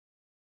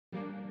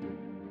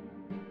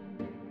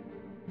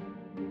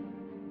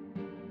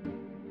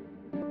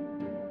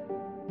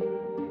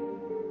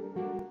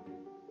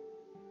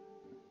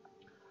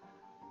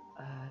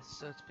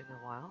So it's been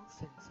a while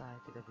since I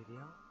did a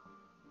video,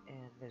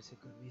 and there's a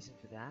good reason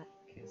for that,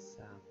 because,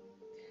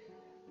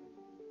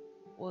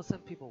 well,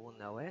 some people will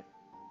know it,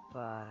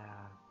 but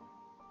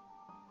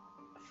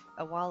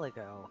a while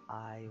ago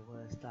I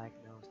was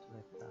diagnosed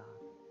with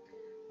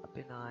a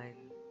benign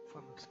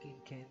form of skin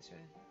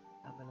cancer,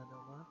 a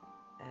melanoma,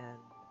 and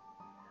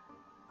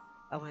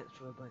I went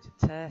through a bunch of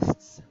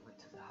tests. I went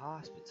to the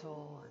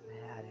hospital, and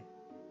they had it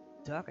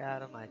dug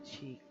out of my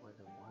cheek more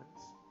than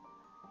once.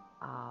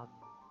 Um,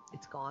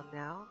 it's gone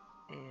now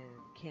and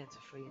cancer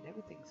free and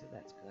everything, so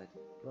that's good.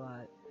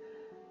 But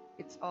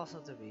it's also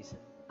the reason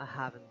I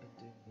haven't been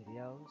doing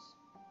videos.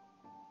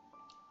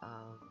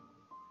 Um,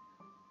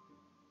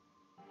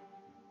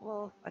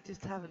 well, I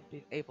just haven't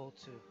been able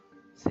to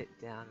sit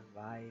down and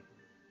write and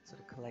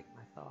sort of collect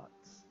my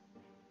thoughts.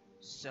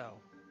 So,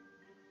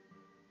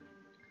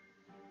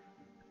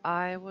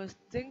 I was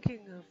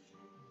thinking of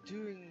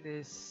doing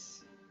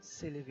this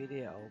silly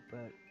video,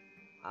 but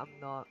I'm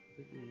not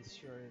really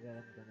sure that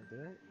I'm gonna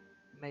do it.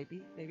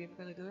 Maybe I'm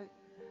gonna do it.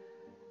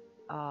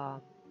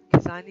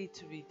 Because I need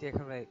to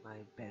redecorate my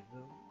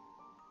bedroom.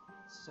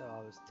 So I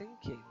was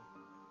thinking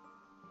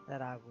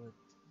that I would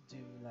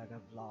do like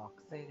a vlog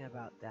thing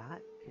about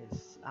that,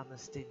 because I'm a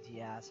stingy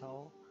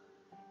asshole.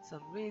 So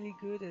I'm really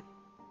good at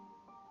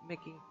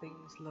making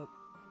things look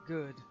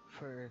good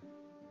for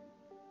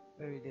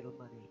very little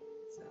money.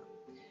 So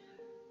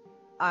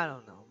I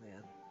don't know,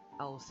 man.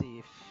 I'll see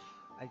if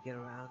I get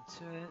around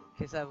to it,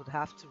 because I would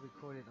have to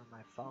record it on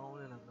my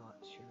phone, and I'm not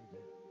sure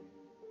that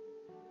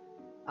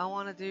I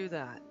want to do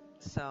that.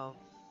 So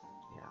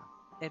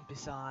yeah. And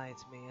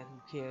besides, man,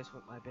 who cares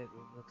what my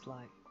bedroom looks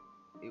like?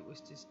 It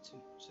was just to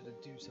sort of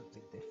do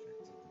something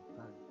different, something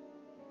fun.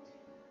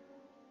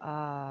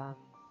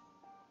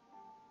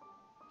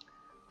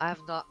 I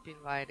have not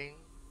been writing.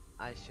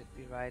 I should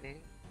be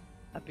writing.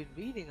 I've been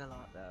reading a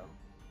lot though.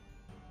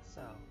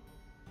 So,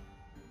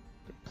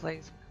 been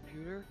playing some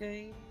computer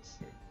games.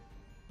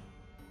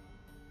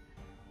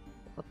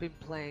 I've been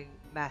playing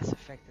Mass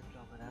Effect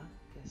Andromeda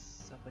because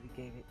somebody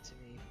gave it to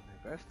me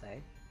for my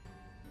birthday.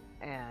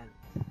 And,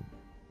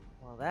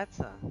 well, that's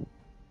a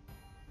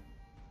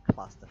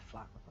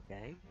clusterfuck of a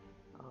game.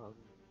 Um,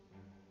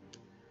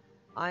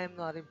 I am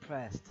not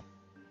impressed,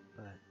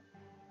 but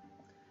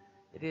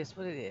it is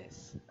what it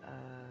is.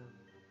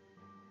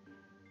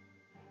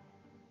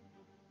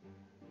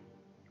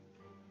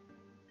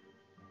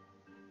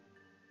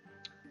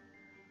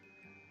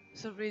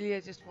 So really, I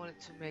just wanted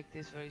to make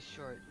this very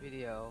short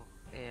video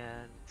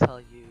and tell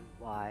you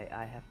why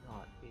I have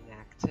not been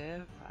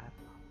active. I have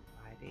not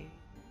been writing.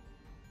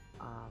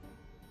 Um,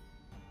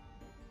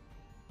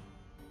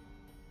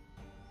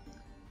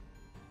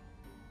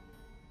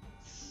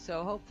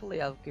 so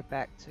hopefully I'll get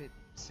back to it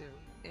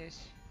soon-ish.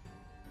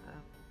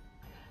 Um,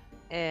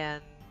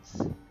 and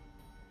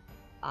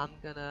I'm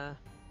gonna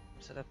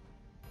sort of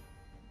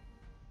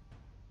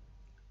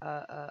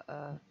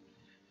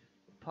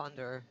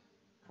ponder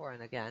for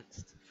and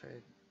against.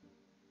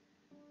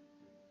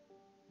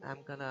 I'm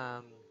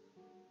gonna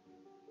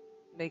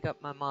make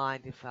up my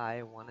mind if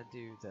I want to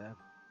do the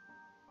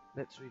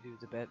let's redo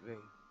the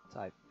bedroom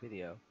type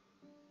video.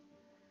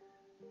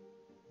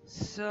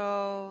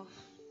 So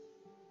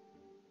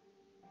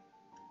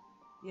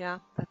yeah,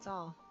 that's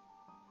all.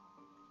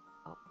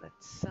 Oh,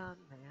 that's sun,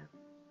 man.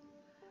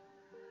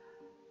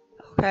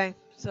 Okay,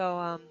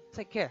 so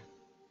take care.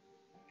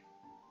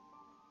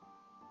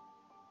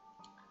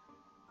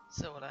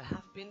 So what I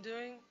have been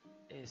doing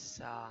is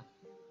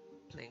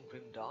playing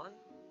Grim Dawn.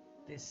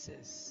 This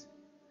is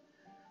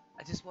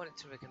I just wanted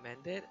to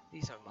recommend it.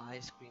 These are my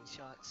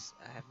screenshots.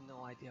 I have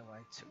no idea why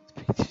I took the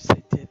pictures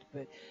I did,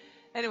 but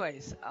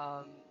anyways,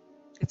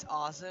 it's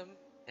awesome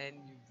and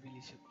you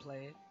really should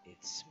play it.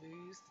 It's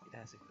smooth. It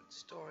has a good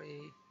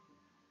story.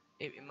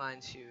 It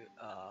reminds you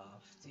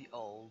of the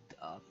old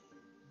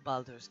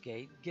Baldur's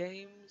Gate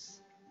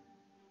games.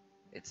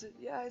 It's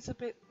a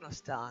bit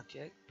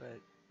nostalgic, but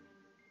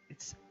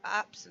it's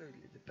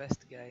absolutely the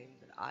best game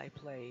that I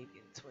played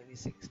in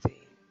 2016,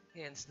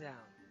 hands down.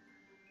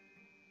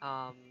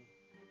 Um,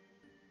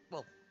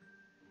 well,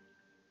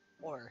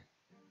 or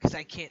because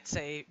I can't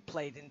say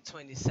played in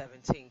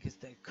 2017 because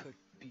there could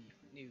be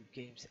new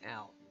games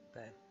out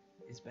that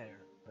is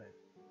better. But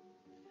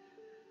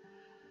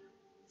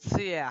so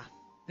yeah,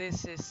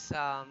 this is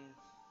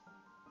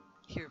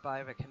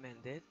hereby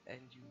recommended, and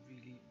you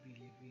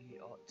really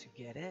ought to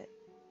get it.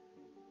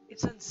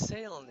 It's on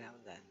sale now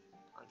and then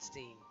on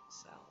Steam,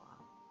 so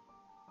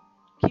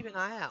keep an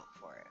eye out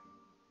for it.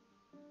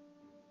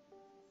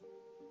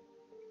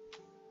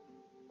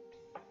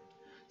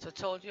 So I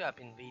told you I've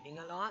been reading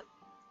a lot,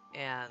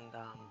 and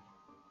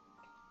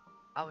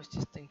I was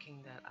just thinking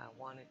that I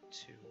wanted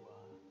to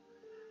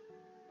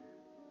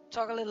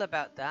talk a little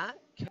about that.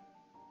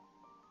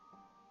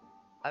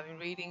 I've been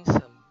reading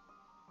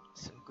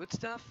some good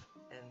stuff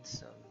and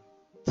some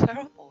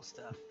terrible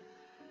stuff.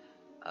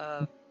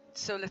 Uh,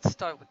 so let's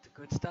start with the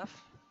good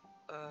stuff.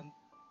 Um,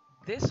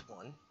 this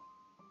one,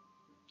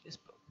 this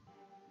book.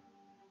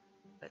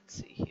 Let's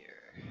see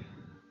here.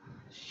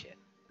 Shit.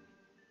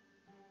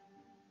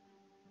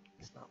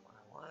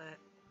 want it.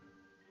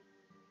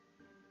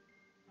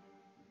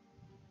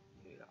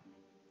 Here we go.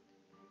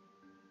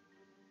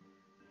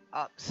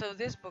 So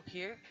this book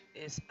here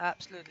is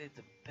absolutely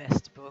the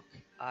best book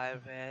I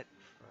read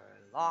for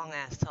a long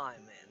ass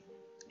time, man.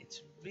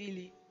 It's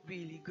really,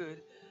 really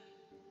good.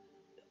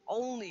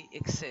 Only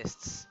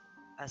exists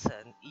as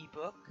an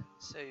ebook,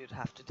 so you'd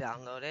have to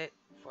download it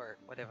for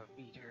whatever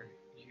reader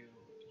you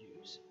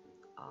use.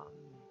 Um,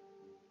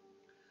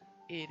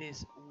 it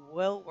is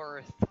well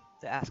worth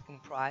the asking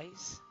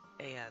price,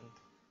 and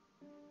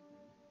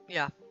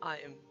yeah,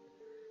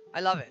 I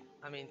love it.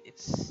 I mean,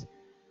 it's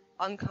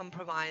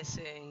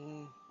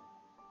uncompromising,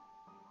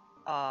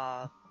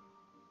 uh,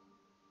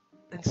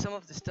 and some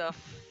of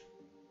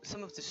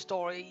the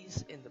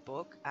stories in the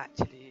book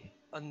actually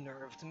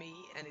unnerved me,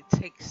 and it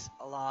takes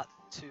a lot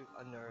to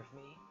unnerve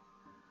me.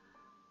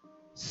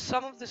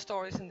 Some of the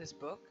stories in this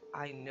book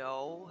I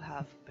know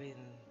have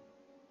been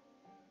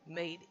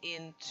made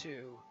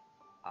into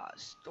uh,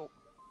 sto-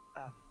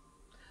 uh,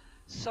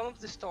 some of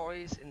the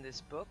stories in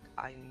this book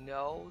I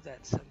know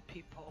that some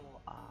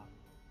people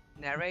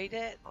narrate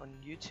it on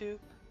YouTube,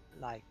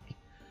 like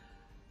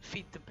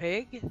Feed the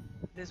Pig.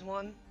 This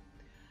one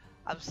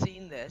I've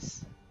seen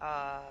this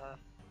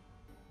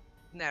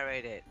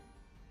narrated.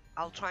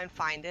 I'll try and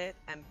find it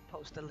and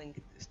post a link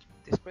in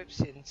the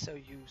description so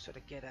you sort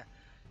of get a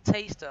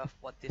taste of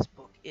what this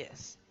book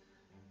is,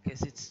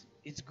 because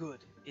it's good.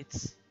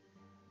 It's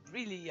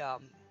really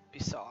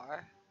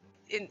bizarre,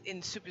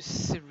 in super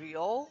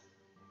surreal,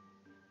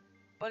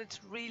 but it's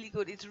really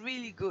good. It's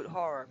really good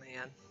horror,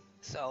 man.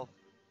 So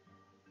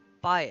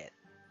buy it,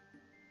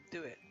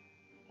 do it,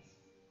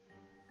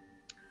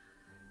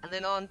 and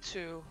then on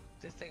to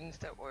the things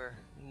that were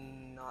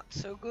not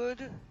so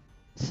good.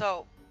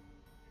 So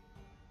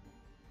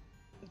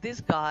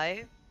this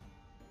guy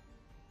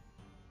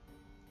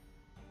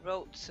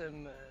wrote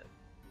some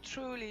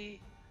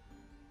truly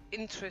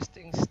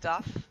interesting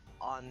stuff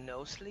on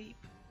No Sleep.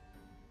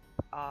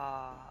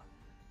 Uh,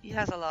 he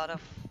has a lot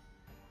of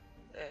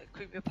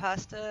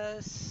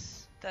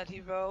creepypastas that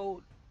he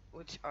wrote,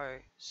 which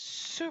are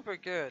super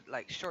good,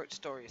 like short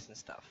stories and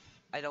stuff.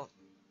 I don't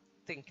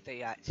think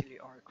they actually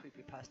are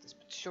creepypastas,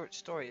 but short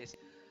stories.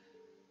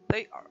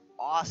 They are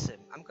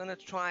awesome. I'm gonna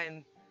try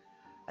and,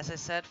 as I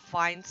said,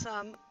 find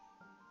some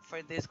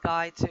for this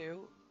guy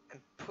too and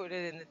put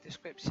it in the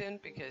description,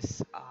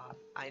 because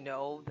I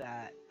know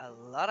that a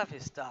lot of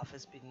his stuff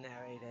has been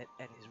narrated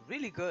and is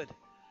really good.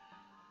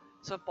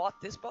 So I bought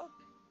this book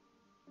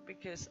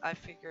because I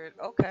figured,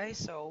 okay,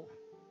 so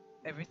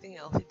everything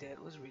else he did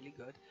was really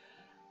good,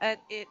 and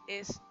it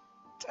is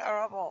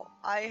terrible.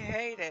 I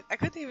hate it. I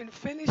couldn't even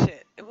finish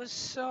it. It was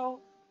so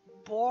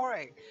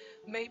boring.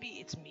 Maybe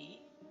it's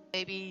me.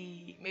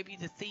 Maybe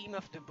the theme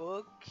of the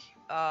book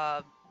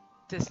uh,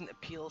 doesn't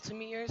appeal to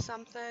me or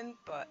something,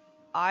 but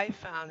I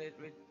found it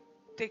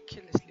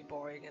ridiculously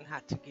boring and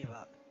had to give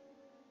up.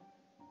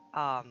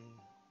 Um,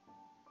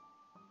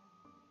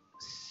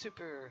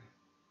 Super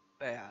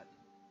bad.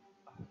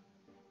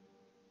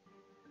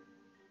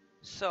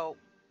 So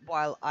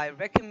while I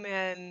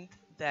recommend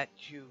that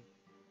you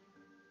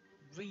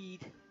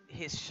read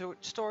his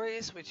short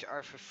stories, which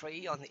are for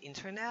free on the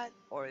internet,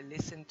 or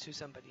listen to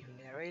somebody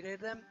who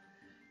narrated them,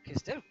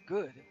 because they're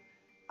good,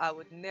 I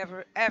would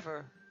never,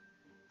 ever,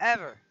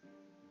 ever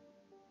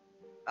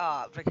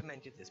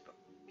recommend you this book.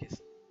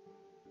 Because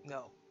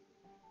no,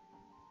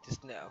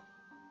 just no.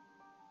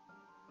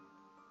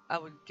 I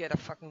would get a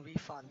fucking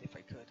refund if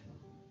I could.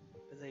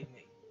 Believe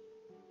me.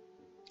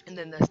 And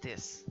then there's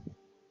this.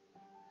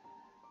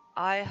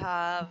 I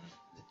have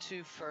the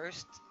two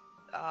first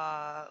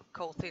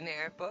Cold Thin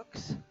Air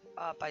books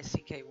by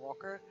C.K.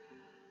 Walker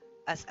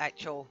as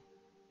actual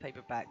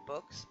paperback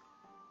books,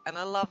 and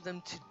I love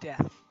them to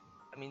death.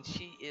 I mean,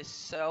 she is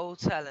so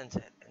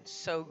talented and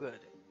so good.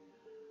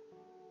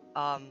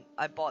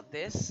 I bought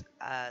this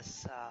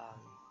as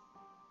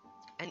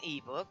an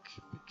ebook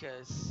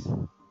because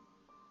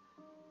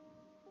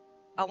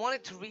I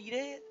wanted to read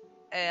it,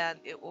 and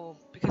it will,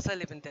 because I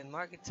live in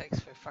Denmark, it takes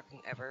for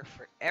fucking ever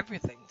for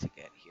everything to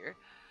get here.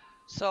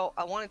 So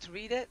I wanted to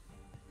read it,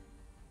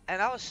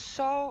 and I was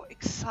so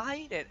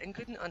excited and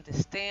couldn't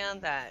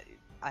understand that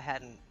I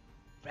hadn't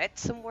read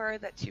somewhere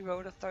that she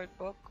wrote a third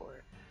book,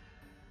 or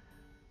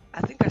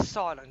I think I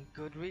saw it on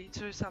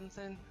Goodreads or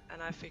something,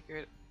 and I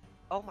figured,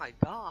 oh my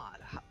god,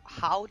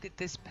 how did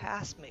this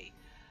pass me?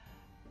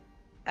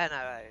 And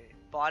I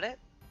bought it,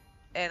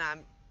 and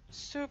I'm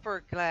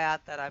super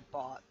glad that I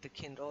bought the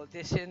Kindle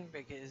edition,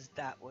 because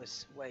that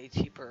was way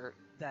cheaper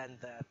than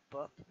the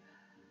book.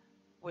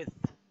 With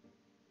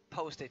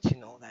postage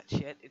and all that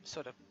shit, it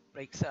sort of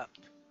breaks up.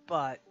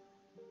 But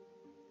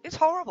it's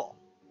horrible.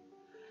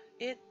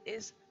 It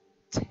is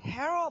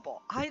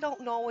terrible. I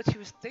don't know what she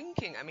was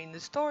thinking. I mean, the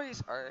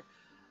stories are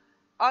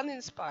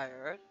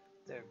uninspired,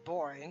 they're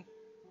boring,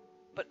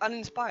 but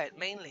uninspired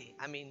mainly.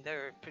 I mean,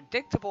 they're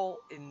predictable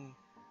and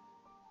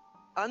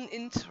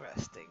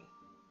uninteresting,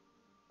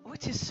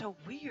 which is so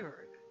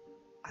weird.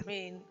 I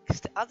mean, 'cause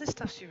the other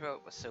stuff she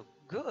wrote was so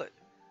good.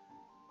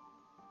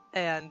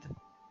 And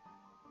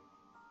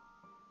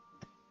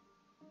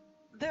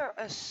There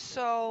are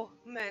so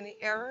many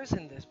errors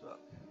in this book.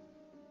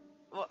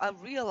 Well, I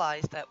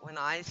realize that when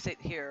I sit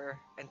here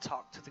and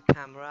talk to the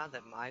camera,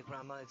 that my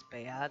grammar is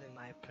bad and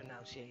my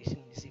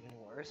pronunciation is even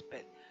worse.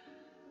 But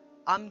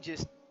I'm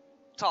just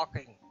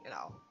talking,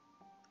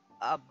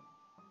 uh,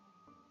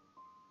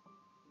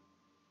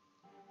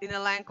 in a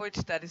language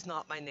that is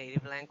not my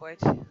native language.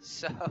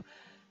 So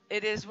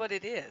it is what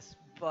it is.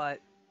 But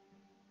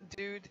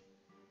dude,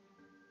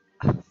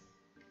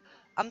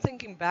 I'm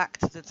thinking back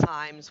to the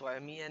times where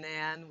me and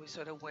Anne, we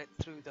sort of went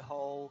through the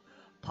whole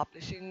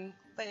publishing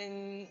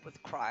thing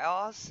with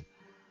Cryos,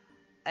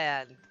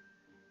 and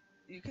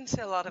you can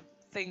say a lot of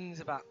things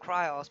about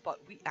Cryos, but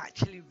we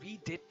actually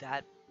redid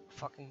that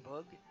fucking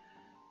book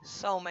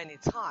so many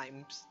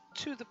times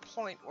to the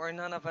point where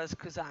none of us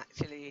could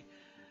actually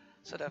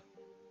sort of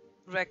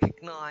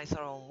recognize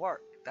our own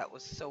work. That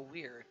was so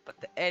weird. But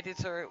the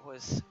editor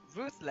was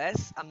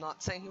ruthless. I'm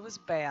not saying he was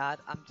bad.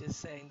 I'm just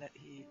saying that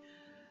he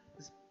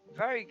was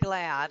very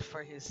glad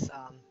for his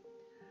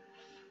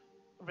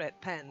red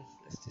pen.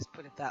 Let's just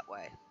put it that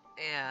way.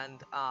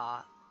 And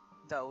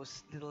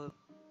those little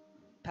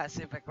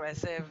passive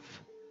aggressive,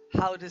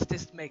 how does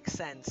this make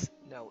sense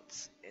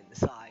notes in the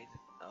side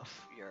of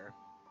your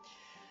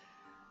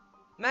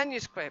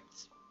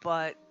manuscripts.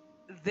 But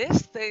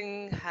this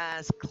thing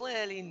has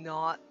clearly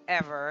not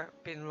ever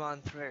been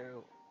run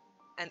through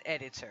an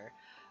editor.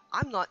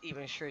 I'm not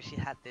even sure she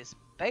had this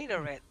beta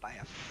read by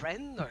a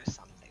friend or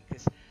something.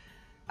 Because,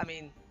 I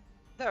mean,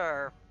 there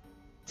are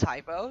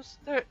typos.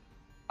 There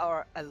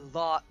are a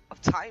lot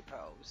of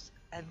typos.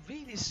 And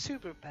really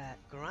super bad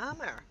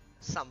grammar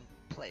some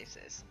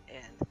places.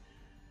 And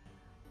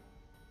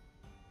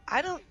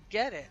I don't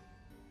get it.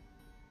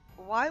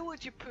 Why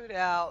would you put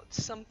out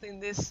something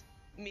this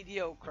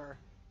mediocre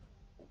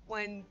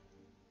when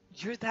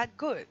you're that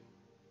good?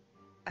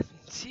 I mean,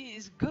 she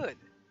is good.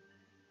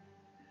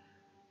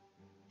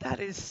 That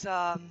is,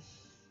 oh,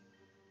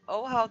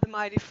 how the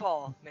mighty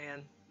fall,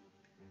 man.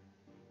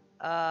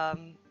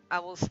 I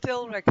will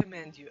still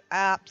recommend you,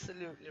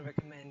 absolutely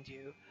recommend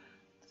you,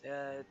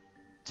 uh,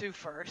 two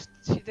first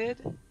she did,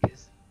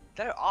 because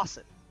they're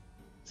awesome,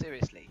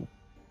 seriously.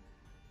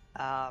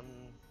 Um,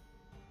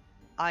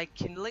 I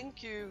can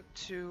link you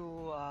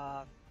to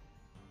a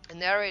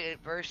narrated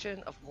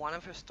version of one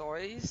of her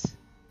stories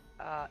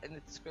in the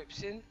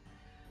description,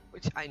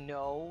 which I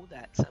know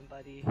that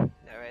somebody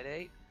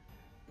narrated.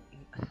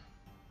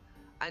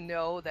 I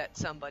know that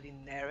somebody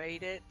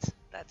narrated.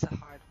 That's a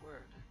hard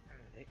word.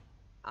 Narrated.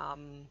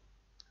 Um,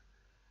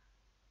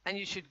 and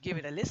you should give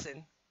it a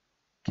listen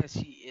because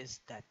she is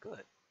that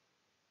good.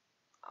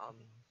 Um,